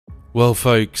Well,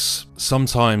 folks,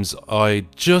 sometimes I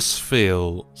just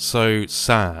feel so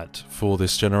sad for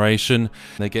this generation.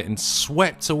 They're getting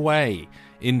swept away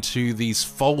into these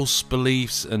false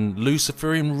beliefs and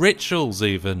Luciferian rituals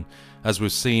even, as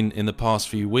we've seen in the past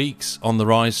few weeks on the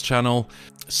Rise channel.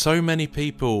 So many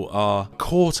people are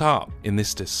caught up in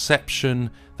this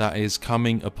deception that is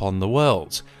coming upon the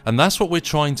world. And that's what we're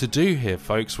trying to do here,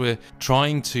 folks. We're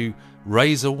trying to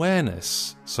raise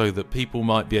awareness so that people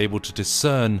might be able to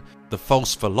discern the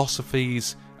false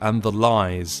philosophies and the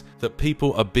lies that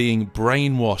people are being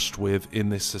brainwashed with in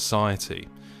this society.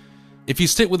 If you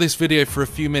stick with this video for a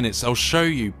few minutes, I'll show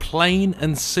you plain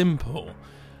and simple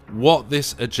what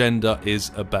this agenda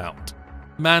is about.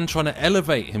 Man trying to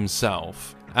elevate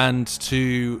himself and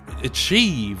to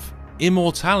achieve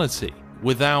immortality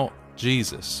without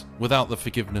Jesus, without the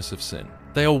forgiveness of sin.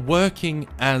 They are working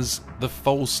as the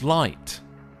false light.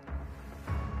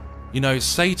 You know,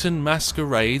 Satan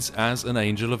masquerades as an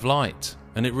angel of light,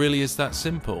 and it really is that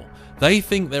simple. They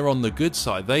think they're on the good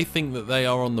side. They think that they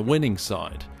are on the winning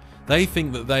side. They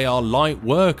think that they are light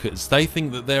workers. They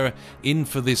think that they're in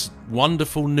for this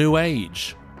wonderful new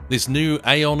age, this new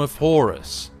Aeon of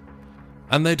Horus,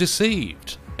 and they're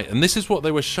deceived. And this is what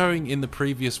they were showing in the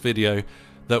previous video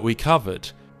that we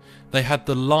covered. They had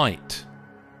the light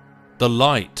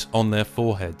on their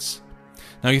foreheads.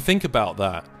 Now you think about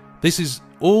that. This is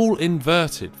all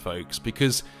inverted, folks,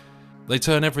 because they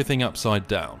turn everything upside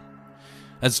down.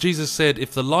 As Jesus said,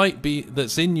 if the light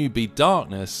that's in you be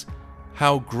darkness,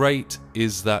 how great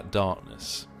is that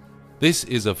darkness? This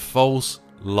is a false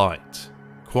light,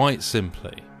 quite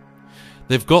simply.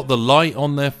 They've got the light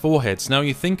on their foreheads. Now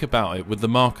you think about it with the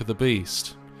mark of the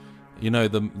beast. You know,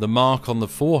 the mark on the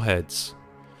foreheads.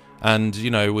 And,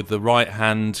 you know, with the right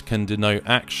hand can denote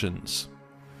actions.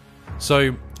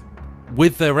 So,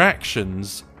 with their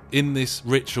actions in this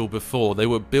ritual before, they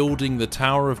were building the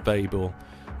Tower of Babel,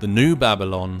 the New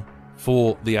Babylon,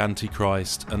 for the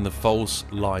Antichrist and the false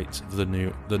light of the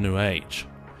new age.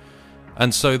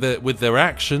 And so that with their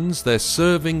actions, they're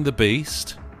serving the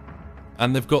beast,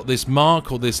 and they've got this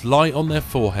mark or this light on their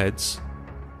foreheads,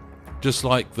 just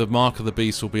like the mark of the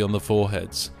beast will be on the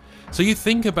foreheads. So you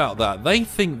think about that. They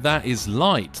think that is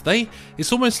light.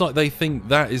 It's almost like they think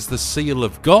that is the seal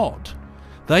of God.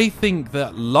 They think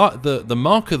that the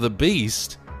mark of the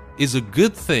beast is a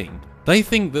good thing. They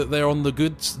think that they're on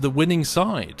the winning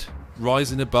side,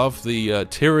 rising above the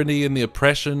tyranny and the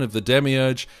oppression of the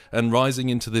demiurge and rising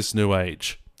into this new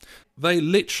age. They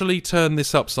literally turn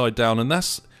this upside down, and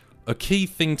that's a key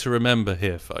thing to remember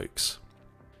here, folks.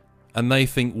 And they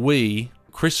think we,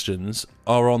 Christians,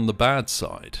 are on the bad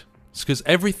side. It's because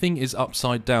everything is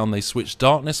upside down. They switch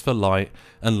darkness for light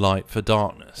and light for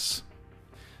darkness.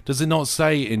 Does it not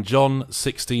say in John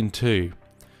 16:2,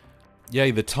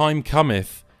 "Yea, the time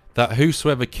cometh that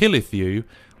whosoever killeth you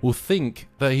will think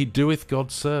that he doeth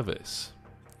God service"?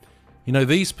 You know,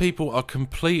 these people are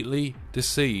completely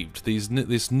deceived.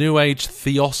 This new age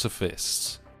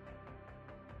theosophists.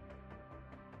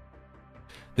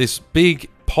 This big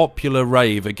popular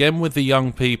rave, again with the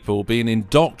young people being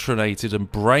indoctrinated and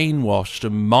brainwashed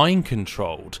and mind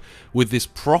controlled with this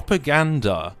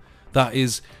propaganda that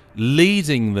is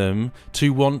leading them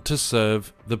to want to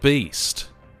serve the beast.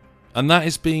 And that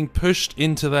is being pushed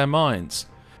into their minds.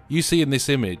 You see in this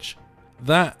image,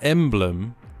 that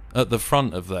emblem at the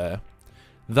front of there,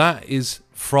 that is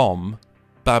from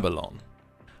Babylon.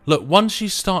 Look, once you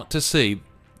start to see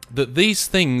that these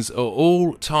things are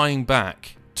all tying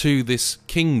back to this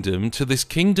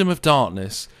kingdom of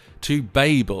darkness, to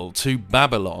Babel, to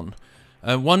Babylon,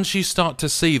 and once you start to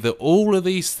see that all of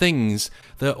these things,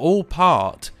 they're all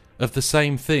part of the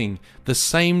same thing, the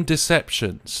same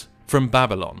deceptions from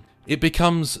Babylon, it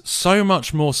becomes so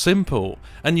much more simple,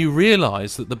 and you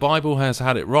realize that the Bible has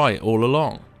had it right all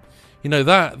along. You know,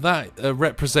 that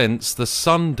represents the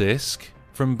sun disk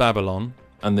from Babylon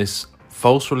and this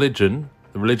false religion,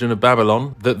 the religion of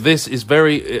Babylon, that this is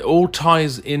it all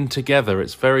ties in together.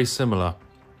 It's very similar.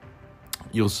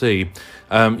 You'll see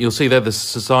there the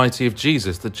Society of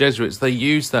Jesus, the Jesuits, they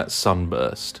use that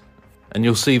sunburst. And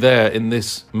you'll see there in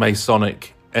this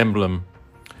Masonic emblem,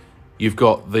 you've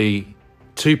got the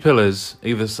two pillars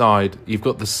either side, you've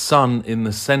got the sun in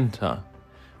the center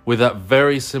with that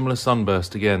very similar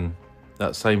sunburst again,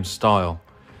 that same style.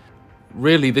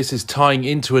 Really, this is tying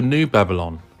into a new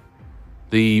Babylon.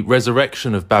 The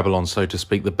resurrection of Babylon, so to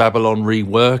speak, the Babylon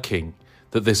reworking,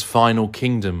 that this final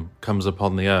kingdom comes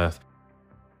upon the earth.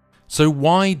 So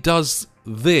why does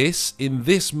this, in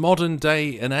this modern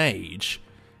day and age,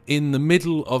 in the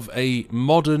middle of a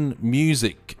modern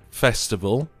music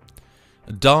festival,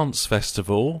 a dance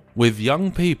festival with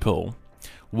young people,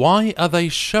 Why are they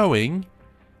showing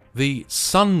the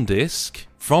sun disk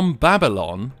from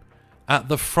Babylon at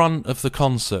the front of the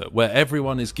concert, where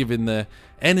everyone is giving their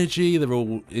energy, they're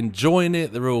all enjoying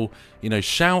it, they're all,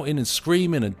 shouting and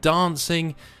screaming and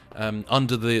dancing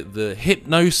under the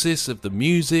hypnosis of the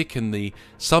music and the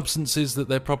substances that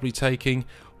they're probably taking?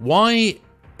 Why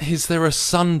is there a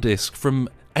sun disk from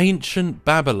ancient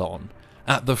Babylon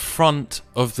at the front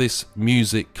of this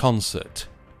music concert?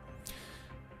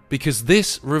 Because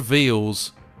this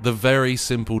reveals the very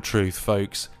simple truth,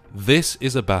 folks. This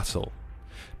is a battle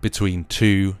between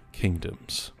two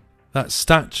kingdoms. That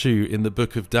statue in the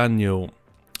book of Daniel,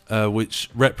 which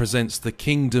represents the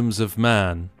kingdoms of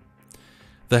man,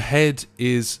 the head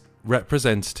is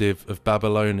representative of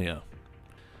Babylonia.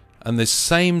 And this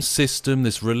same system,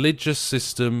 this religious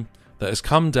system that has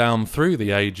come down through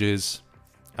the ages,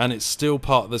 and it's still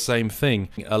part of the same thing.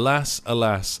 Alas,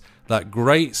 alas, that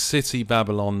great city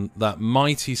Babylon, that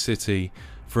mighty city,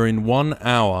 for in 1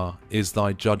 hour is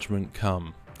thy judgment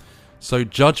come. So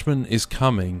judgment is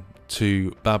coming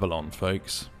to Babylon,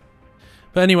 folks.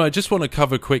 But anyway, I just want to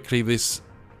cover quickly this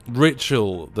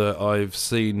ritual that I've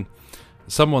seen.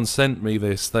 Someone sent me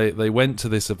this. They went to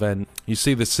this event. You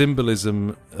see the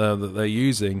symbolism that they're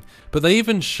using, but they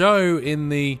even show in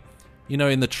the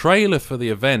trailer for the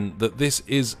event that this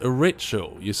is a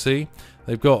ritual. You see,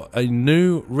 they've got a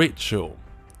new ritual,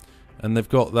 and they've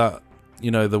got that,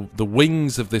 the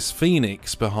wings of this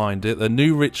phoenix behind it. The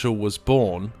new ritual was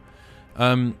born.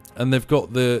 And they've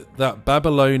got that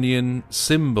Babylonian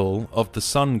symbol of the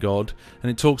sun god,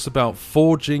 and it talks about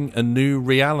forging a new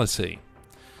reality.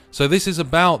 So this is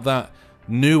about that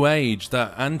new age,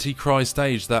 that Antichrist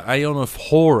age, that Aeon of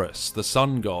Horus, the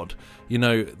sun god.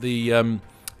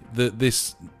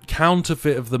 This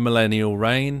counterfeit of the millennial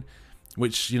reign,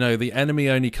 which the enemy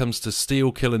only comes to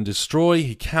steal, kill, and destroy.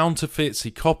 He counterfeits,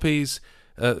 he copies.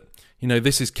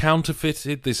 This is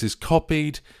counterfeited, this is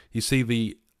copied. You see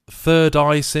the third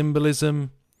eye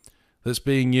symbolism that's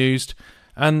being used.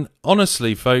 And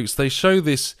honestly, folks, they show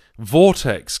this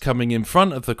vortex coming in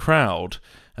front of the crowd,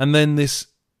 and then this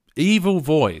evil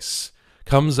voice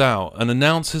comes out and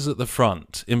announces at the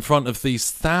front, in front of these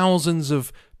thousands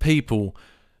of people,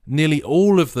 nearly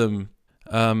all of them,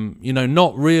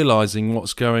 not realizing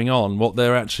what's going on, what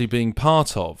they're actually being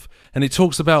part of. And it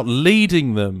talks about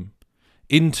leading them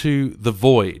into the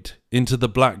void, into the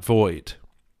black void.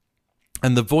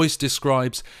 And the voice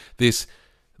describes this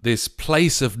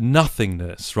place of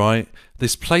nothingness, right?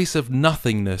 This place of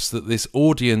nothingness that this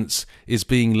audience is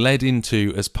being led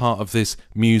into as part of this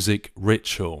music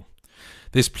ritual.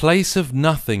 This place of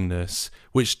nothingness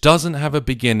which doesn't have a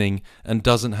beginning and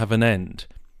doesn't have an end.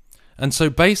 And so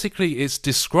basically it's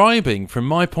describing, from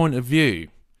my point of view,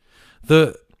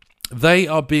 that they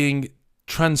are being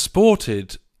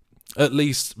transported, at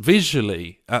least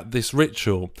visually at this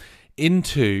ritual,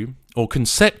 into, or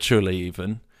conceptually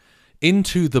even,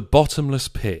 into the bottomless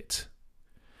pit.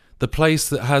 The place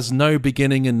that has no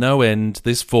beginning and no end,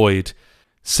 this void,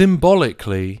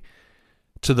 symbolically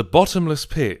to the bottomless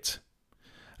pit.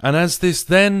 And as this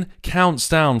then counts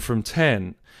down from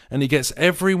 10, and he gets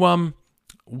everyone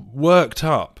worked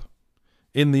up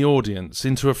in the audience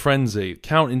into a frenzy,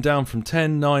 counting down from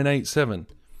 10, 9, 8, 7,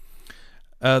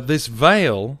 this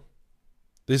veil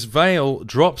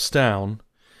drops down,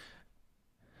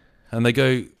 and they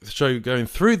going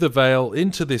through the veil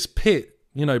into this pit,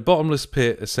 bottomless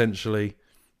pit, essentially.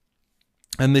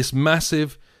 And this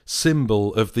massive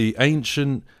symbol of the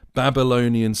ancient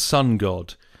Babylonian sun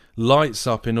god lights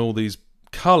up in all these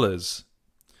colours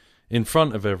in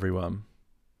front of everyone.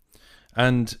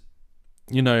 And,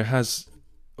 has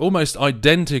almost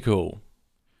identical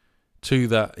to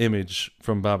that image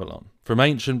from Babylon, from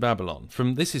ancient Babylon.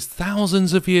 This is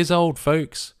thousands of years old,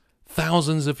 folks.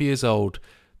 Thousands of years old.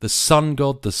 The sun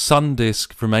god, the sun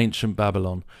disk from ancient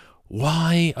Babylon.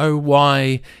 Why, oh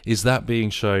why, is that being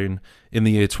shown in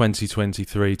the year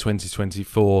 2023,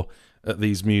 2024 at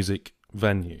these music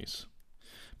venues?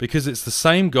 Because it's the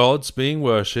same gods being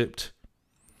worshipped,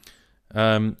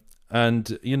 and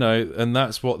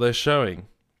that's what they're showing.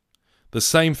 The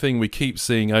same thing we keep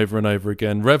seeing over and over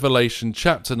again. Revelation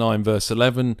chapter 9 verse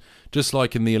 11, just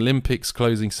like in the Olympics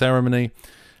closing ceremony.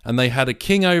 And they had a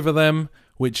king over them,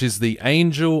 which is the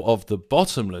angel of the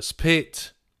bottomless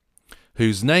pit,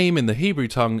 whose name in the Hebrew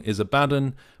tongue is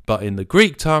Abaddon, but in the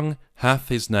Greek tongue hath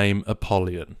his name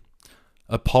Apollyon.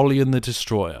 Apollyon the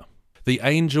destroyer. The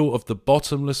angel of the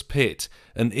bottomless pit.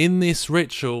 And in this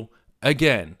ritual,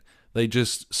 again, they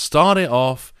just start it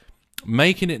off,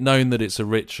 making it known that it's a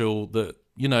ritual, that,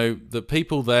 the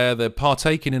people there, they're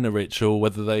partaking in a ritual,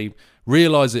 whether they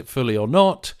realise it fully or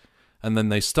not. and then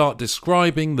they start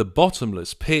describing the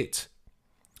bottomless pit,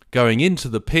 going into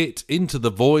the pit, into the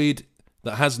void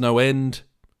that has no end,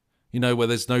 where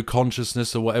there's no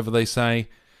consciousness or whatever they say.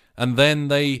 And then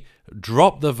they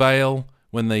drop the veil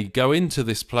when they go into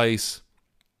this place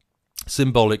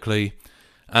symbolically,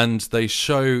 and they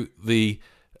show the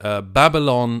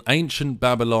ancient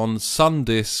Babylon sun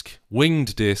disk,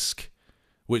 winged disk,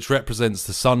 which represents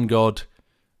the sun god.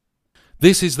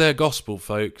 This is their gospel,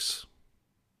 folks.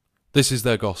 This is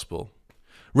their gospel.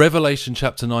 Revelation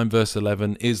chapter 9 verse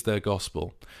 11 is their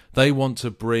gospel. They want to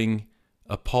bring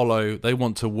Apollo, they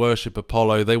want to worship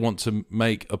Apollo, they want to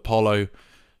make Apollo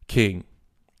king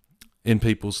in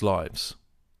people's lives.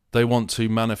 They want to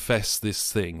manifest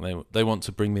this thing. They want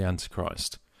to bring the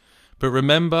Antichrist. But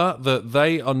remember that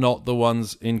they are not the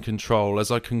ones in control.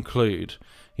 As I conclude,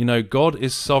 God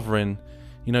is sovereign.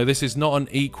 This is not an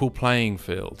equal playing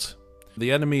field.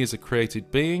 The enemy is a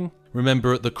created being.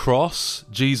 Remember, at the cross,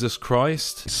 Jesus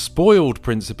Christ spoiled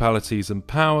principalities and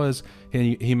powers.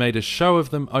 He made a show of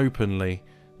them openly,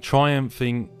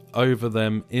 triumphing over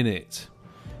them in it.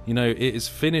 It is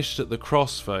finished at the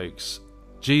cross, folks.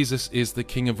 Jesus is the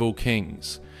King of all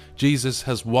kings. Jesus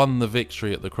has won the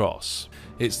victory at the cross.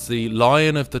 It's the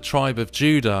Lion of the tribe of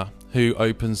Judah who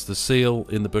opens the seal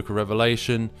in the book of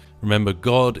Revelation. Remember,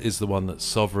 God is the one that's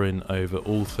sovereign over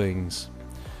all things.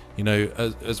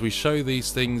 As we show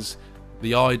these things,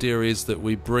 the idea is that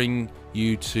we bring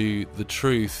you to the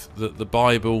truth that the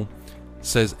Bible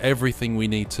says everything we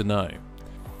need to know.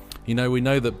 We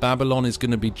know that Babylon is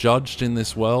going to be judged in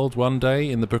this world one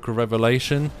day in the book of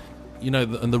Revelation.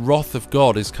 And the wrath of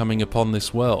God is coming upon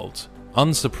this world.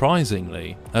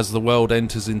 Unsurprisingly, as the world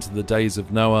enters into the days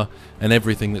of Noah and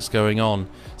everything that's going on.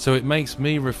 So it makes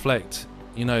me reflect,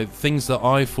 things that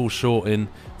I fall short in,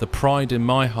 the pride in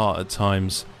my heart at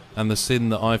times, and the sin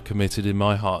that I've committed in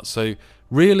my heart. So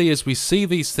really, as we see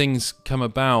these things come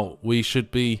about, we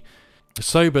should be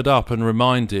sobered up and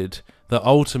reminded that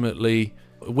ultimately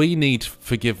we need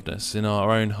forgiveness in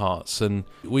our own hearts, and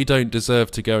we don't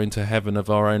deserve to go into heaven of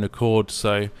our own accord.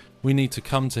 So we need to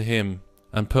come to Him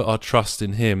and put our trust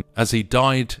in Him, as He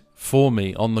died for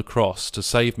me on the cross to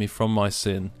save me from my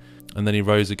sin, and then He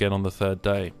rose again on the third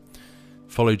day.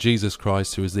 Follow Jesus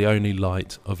Christ, who is the only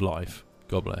light of life.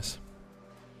 God bless.